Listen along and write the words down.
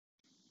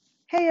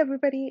Hey,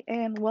 everybody,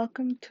 and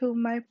welcome to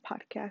my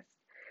podcast,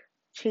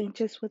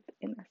 Changes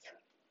Within Us.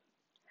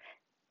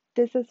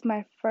 This is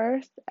my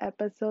first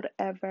episode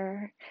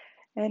ever,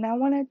 and I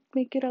want to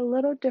make it a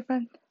little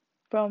different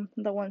from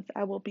the ones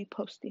I will be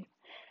posting.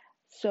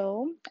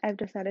 So, I've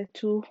decided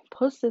to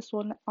post this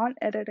one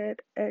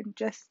unedited and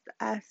just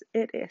as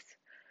it is.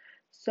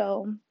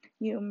 So,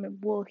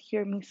 will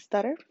hear me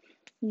stutter,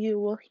 you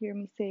will hear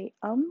me say,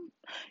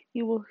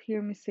 you will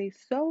hear me say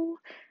so,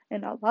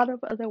 and a lot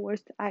of other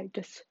words I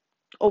just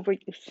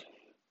overuse.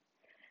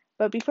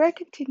 But before I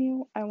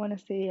continue, I want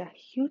to say a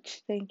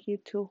huge thank you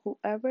to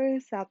whoever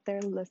is out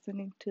there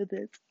listening to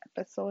this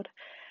episode.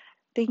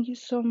 Thank you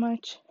so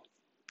much.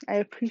 I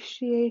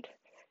appreciate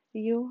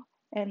you,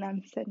 and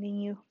I'm sending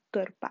you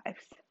good vibes.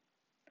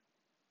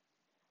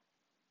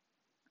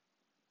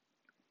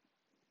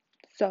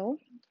 So,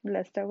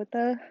 let's start with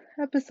the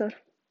episode.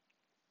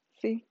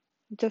 See,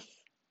 just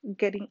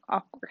getting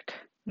awkward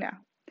now.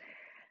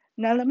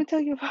 Now let me tell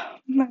you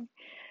about my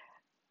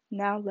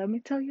now let me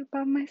tell you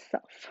about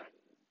myself.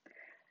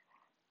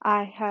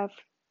 I have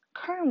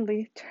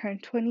currently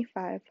turned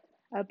 25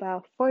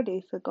 about 4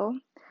 days ago.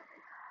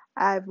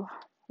 I've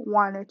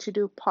wanted to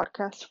do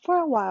podcasts for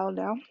a while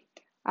now.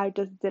 I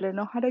just didn't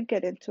know how to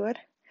get into it.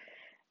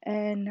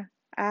 And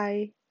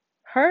I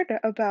heard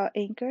about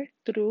Anchor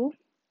through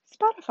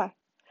Spotify,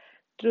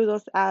 through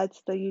those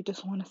ads that you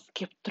just want to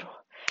skip through.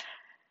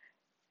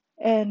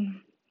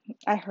 And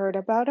I heard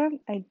about it,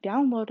 I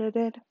downloaded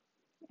it,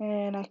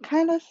 and I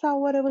kind of saw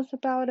what it was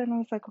about, and I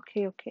was like,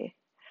 okay.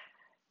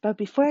 But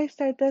before I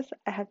start this,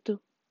 I have to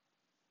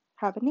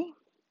have a name.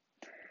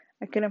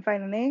 I couldn't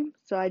find a name,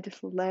 so I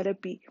just let it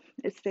be.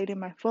 It stayed in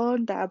my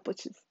phone, the app was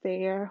just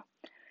there.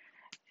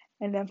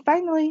 And then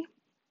finally,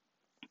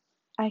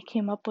 I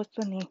came up with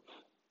the name.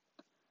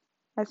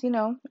 As you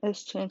know,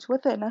 it's change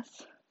within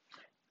us.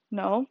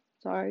 No,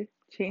 sorry,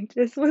 change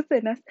is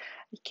within us.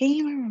 I can't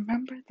even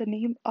remember the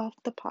name of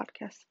the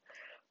podcast.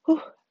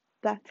 Whew,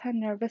 that's how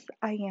nervous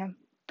I am.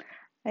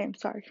 I am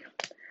sorry.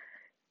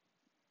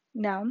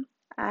 Now,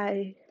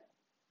 I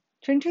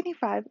turned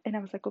 25 and I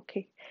was like,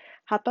 okay,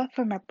 how about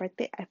for my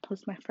birthday, I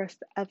post my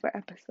first ever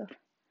episode?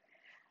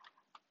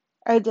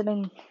 I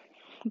didn't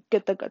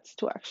get the guts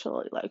to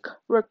actually like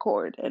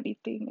record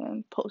anything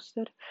and post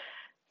it.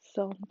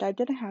 So that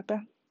didn't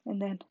happen.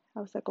 And then I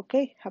was like,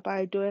 okay, how about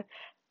I do it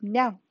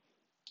now?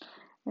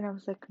 And I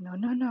was like,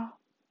 no.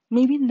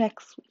 Maybe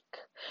next week.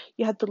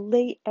 You have to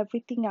lay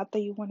everything out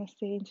that you want to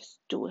say and just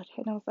do it.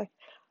 And I was like,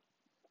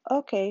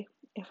 okay,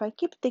 if I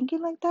keep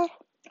thinking like that,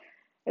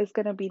 it's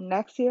going to be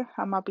next year.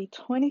 I'm going to be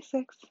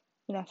 26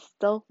 and I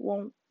still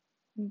won't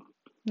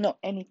know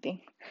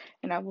anything.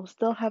 And I will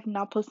still have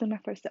not posted my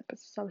first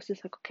episode. So I was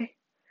just like, okay.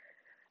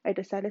 I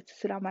decided to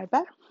sit on my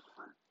bed,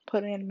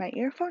 put in my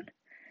earphone,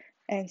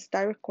 and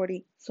start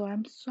recording. So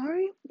I'm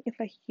sorry if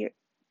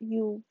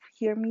you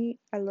hear me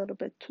a little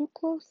bit too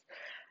close.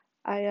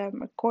 I am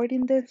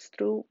recording this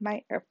through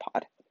my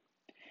AirPod,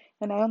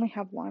 and I only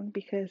have one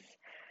because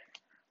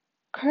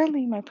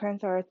currently my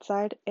parents are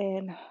outside,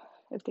 and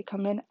if they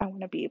come in, I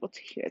want to be able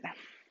to hear them.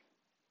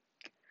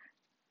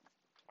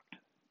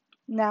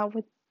 Now,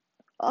 with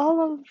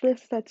all of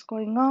this that's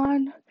going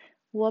on,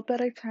 what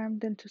better time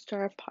than to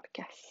start a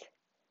podcast?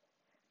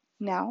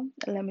 Now,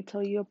 let me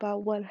tell you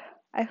about what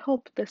I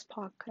hope this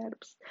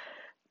podcast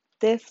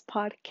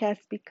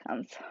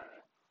becomes.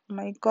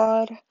 My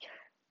God,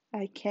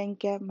 I can't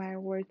get my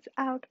words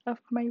out of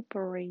my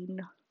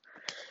brain.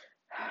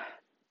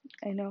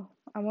 I know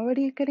I'm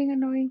already getting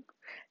annoying,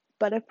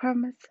 but I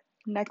promise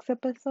next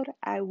episode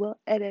I will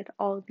edit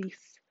all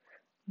these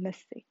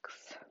mistakes.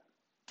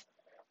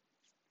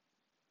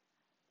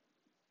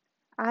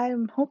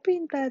 I'm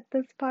hoping that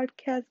this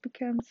podcast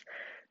becomes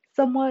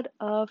somewhat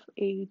of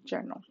a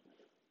journal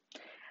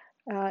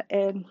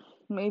and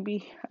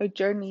maybe a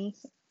journey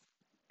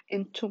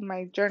into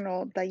my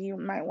journal that you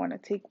might want to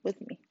take with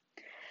me.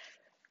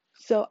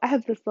 So I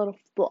have this little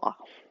flaw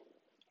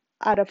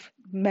out of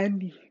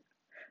many,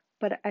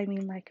 but I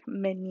mean like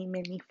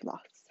many flaws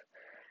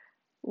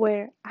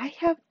where I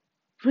have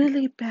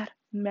really bad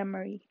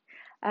memory.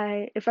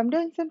 If I'm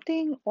doing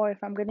something, or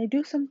if I'm gonna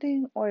do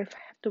something, or if I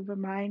have to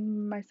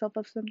remind myself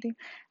of something,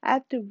 I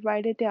have to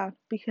write it down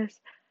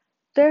because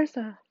there's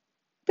a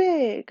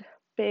big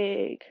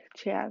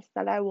chance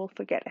that I will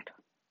forget it.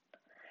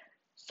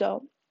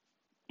 So,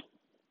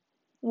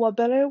 what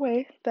better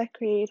way to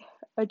create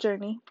a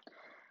journey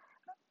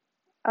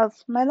of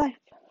my life?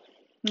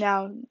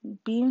 Now,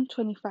 being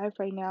 25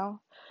 right now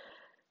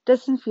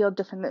doesn't feel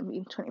different than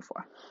being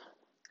 24.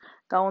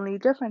 The only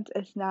difference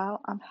is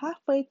now I'm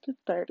halfway to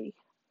 30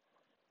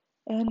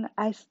 and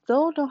I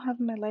still don't have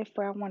my life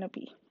where I want to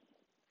be.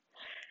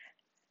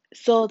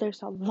 So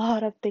there's a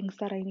lot of things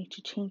that I need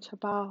to change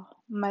about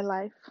my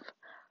life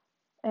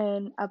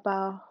and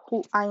about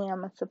who I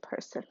am as a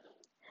person.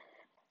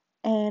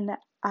 And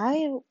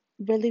I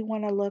really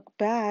want to look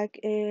back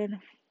in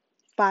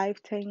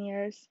 5, 10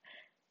 years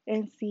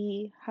and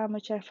see how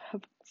much I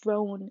have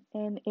grown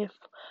and if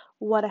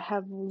what I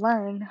have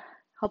learned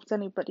helps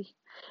anybody.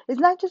 It's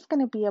not just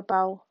going to be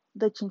about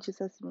the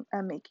changes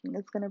I'm making.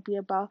 It's gonna be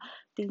about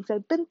things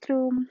I've been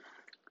through.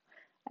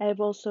 I'm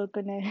also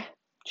gonna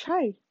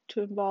try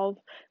to involve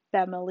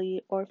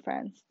family or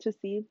friends to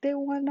see if they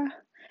wanna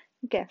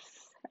guest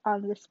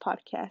on this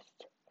podcast.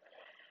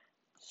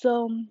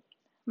 So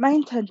my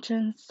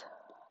intentions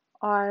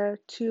are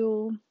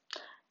to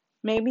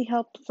maybe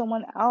help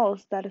someone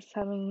else that is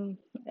having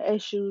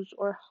issues,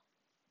 or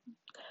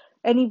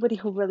anybody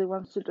who really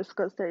wants to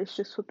discuss their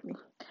issues with me.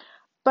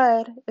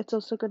 But it's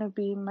also going to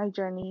be my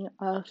journey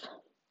of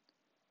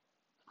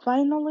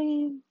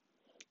finally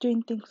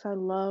doing things I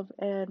love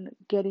and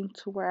getting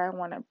to where I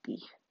want to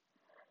be.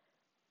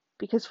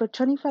 Because for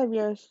 25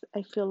 years,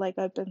 I feel like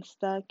I've been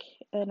stuck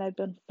and I've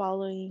been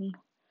following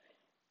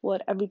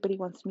what everybody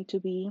wants me to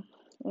be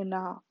and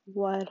not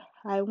what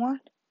I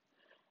want.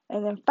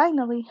 And then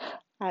finally,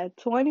 at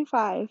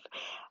 25,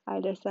 I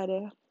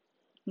decided,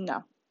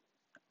 no,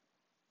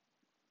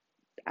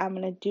 I'm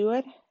going to do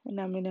it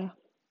and I'm going to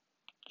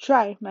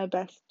try my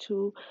best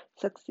to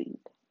succeed.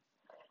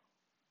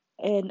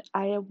 And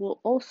I will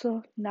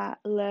also not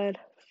let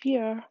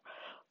fear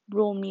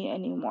rule me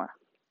anymore.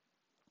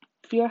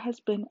 Fear has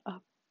been a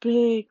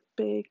big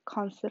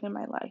constant in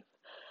my life.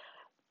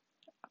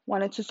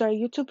 Wanted to start a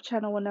YouTube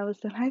channel when I was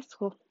in high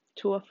school,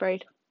 too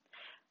afraid.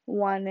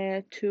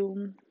 Wanted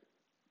to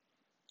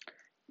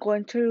go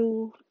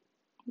into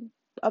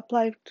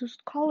apply to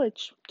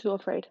college, too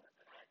afraid.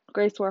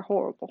 Grades were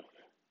horrible.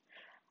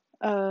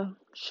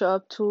 Show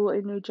up to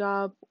a new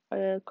job,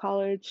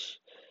 college,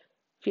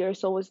 fear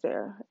is always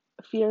there.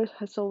 Fear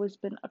has always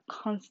been a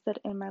constant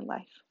in my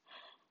life,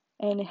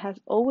 and it has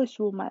always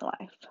ruled my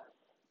life.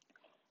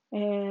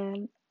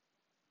 And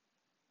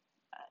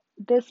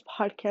this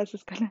podcast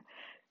is gonna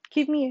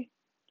keep me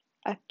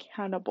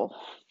accountable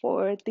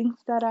for things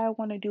that I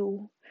want to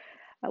do.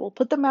 I will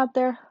put them out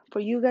there for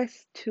you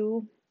guys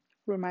to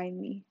remind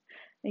me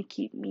and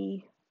keep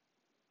me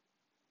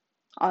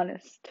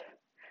honest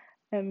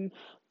and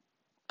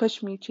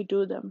push me to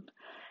do them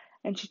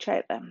and to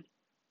try them.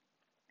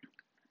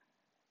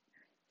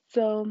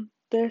 So,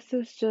 this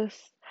is just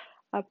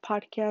a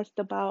podcast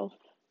about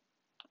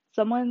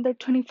someone in their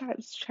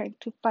 25s trying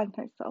to find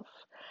herself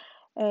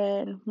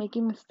and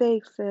making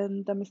mistakes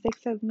and the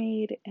mistakes I've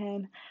made,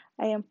 and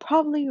I am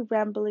probably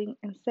rambling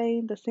and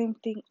saying the same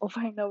thing over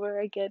and over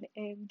again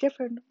in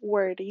different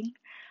wording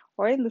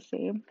or in the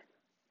same.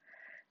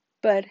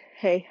 But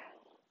hey,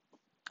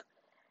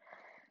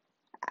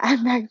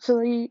 I'm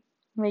actually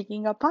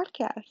making a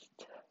podcast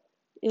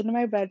in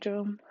my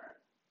bedroom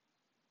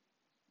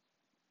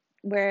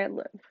where I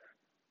live.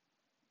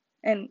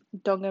 And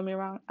don't get me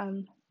wrong,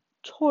 I'm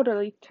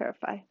totally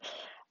terrified.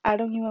 I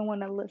don't even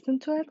want to listen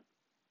to it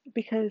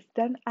because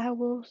then I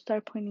will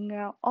start pointing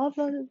out all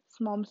the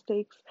small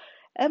mistakes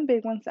and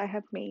big ones I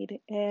have made,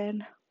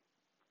 and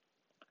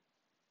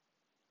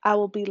I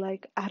will be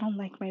like, I don't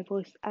like my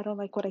voice. I don't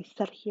like what I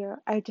said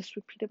here. I just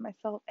repeated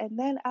myself. And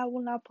then I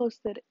will not post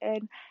it.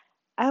 And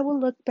I will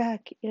look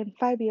back in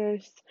 5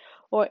 years,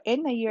 or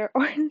in a year,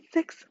 or in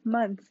 6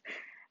 months,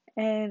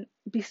 and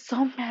be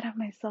so mad at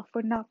myself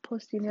for not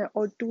posting it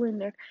or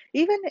doing it,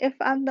 even if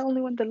I'm the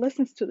only one that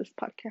listens to this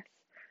podcast.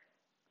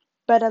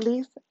 But at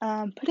least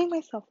I'm putting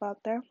myself out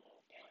there.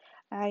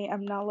 I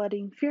am not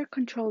letting fear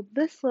control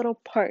this little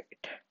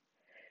part,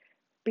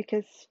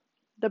 because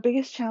the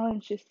biggest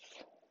challenge is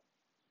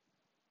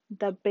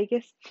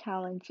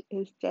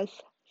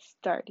just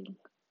starting.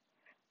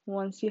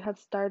 Once you have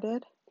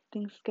started,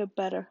 things get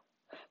better.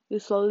 You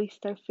slowly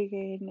start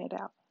figuring it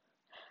out.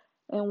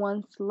 And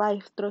once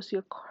life throws you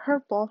a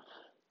curveball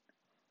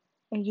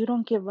and you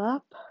don't give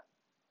up,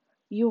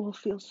 you will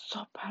feel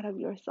so proud of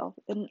yourself.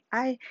 And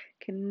I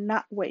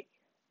cannot wait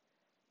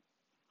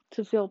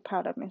to feel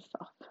proud of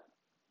myself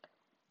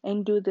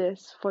and do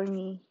this for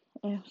me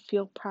and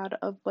feel proud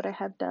of what I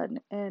have done.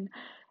 And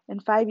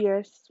in 5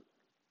 years,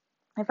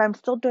 if I'm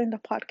still doing the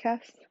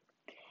podcast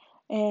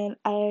and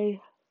I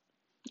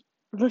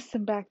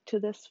listen back to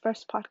this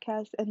first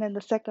podcast and then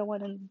the second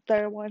one and the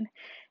third one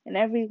and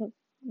every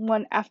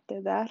one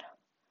after that,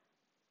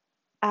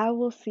 I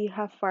will see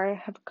how far I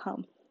have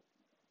come,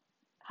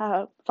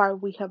 how far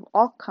we have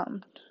all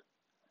come,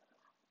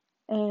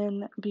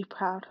 and be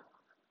proud.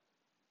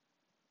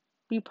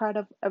 Be proud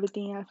of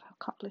everything I've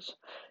accomplished.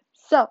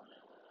 So,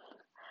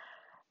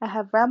 I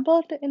have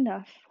rambled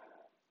enough,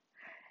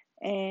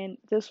 and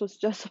this was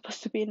just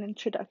supposed to be an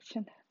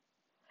introduction.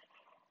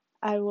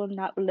 I will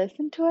not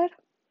listen to it.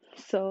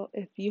 So,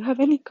 if you have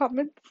any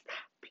comments,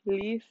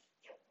 please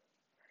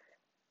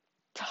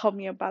tell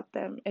me about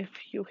them. If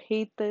you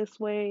hate this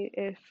way,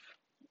 if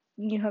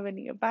you have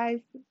any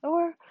advice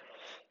or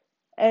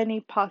any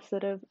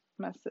positive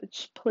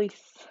message, please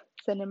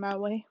send it my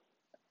way.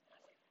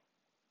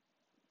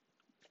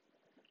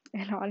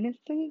 And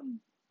honestly,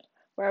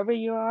 wherever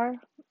you are,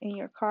 in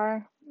your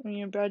car, in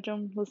your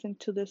bedroom, listen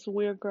to this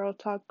weird girl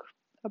talk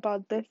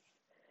about this,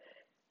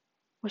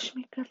 wish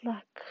me good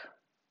luck.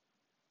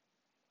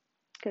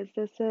 Because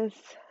this is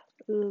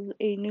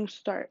a new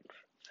start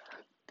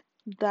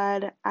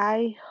that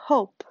I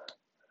hope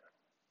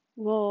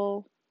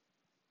will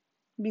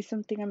be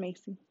something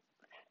amazing.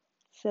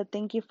 So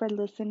thank you for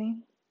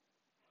listening.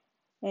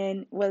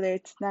 And whether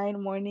it's night,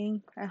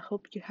 morning, I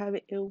hope you have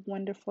a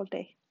wonderful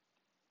day.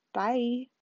 Bye.